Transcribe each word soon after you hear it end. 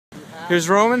Here's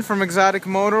Roman from Exotic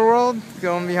Motor World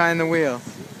going behind the wheel.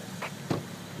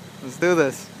 Let's do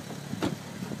this.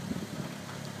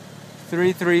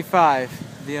 335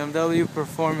 BMW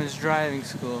Performance Driving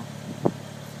School.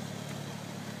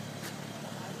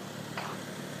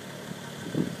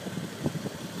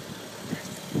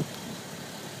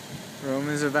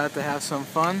 Roman's about to have some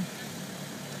fun.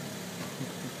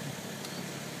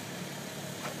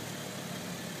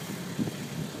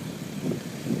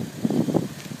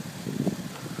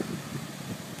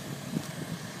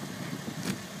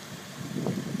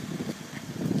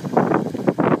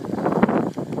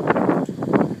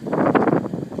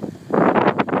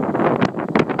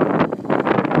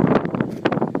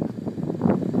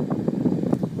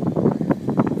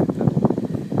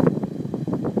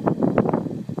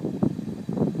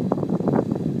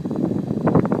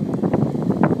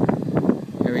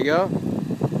 Here we go.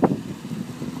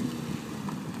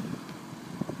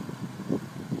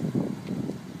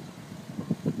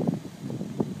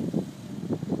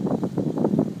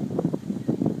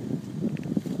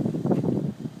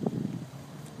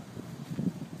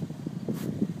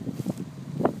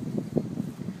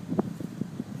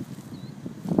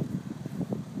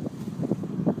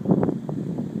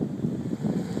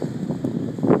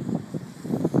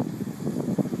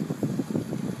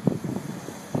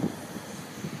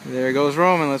 There goes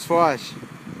Roman, let's watch.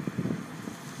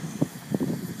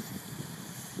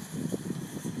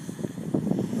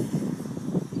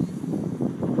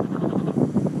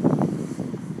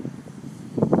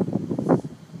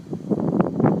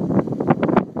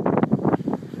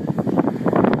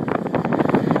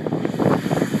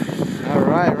 All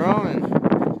right, Roman.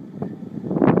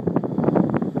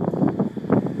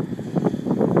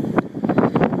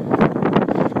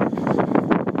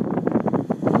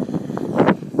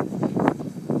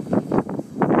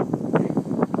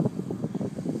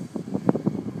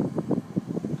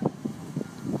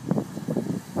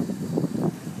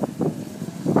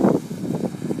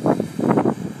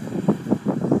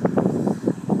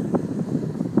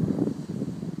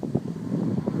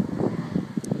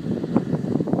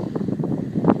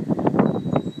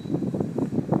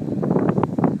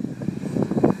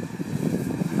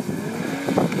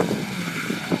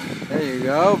 There you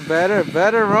go,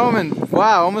 better Roman.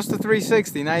 Wow, almost a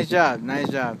 360, nice job, nice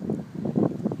job.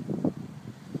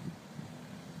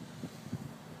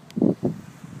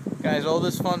 Guys, all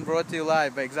this fun brought to you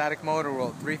live by Exotic Motor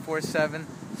World,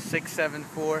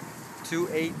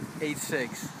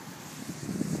 347-674-2886.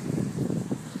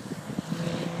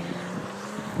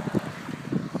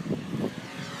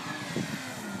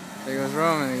 There goes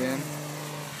Roman again.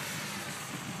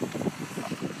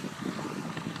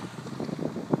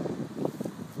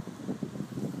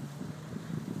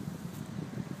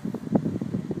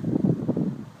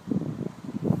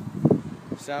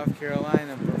 South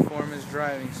Carolina Performance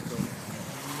Driving School.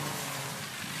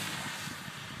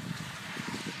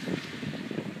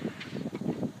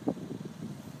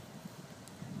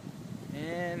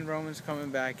 And Roman's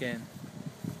coming back in.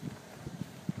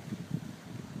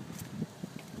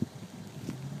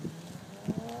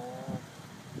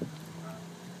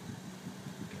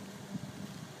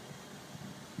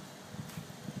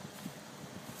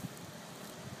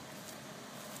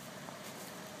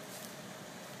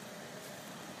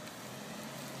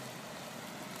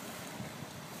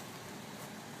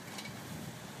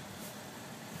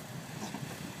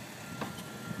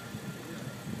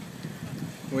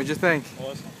 What'd you think?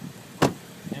 Awesome.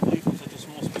 Can't believe from such a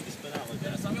small speed to spin out like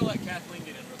that. So I'm going to let Kathleen get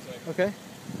in real quick. Okay.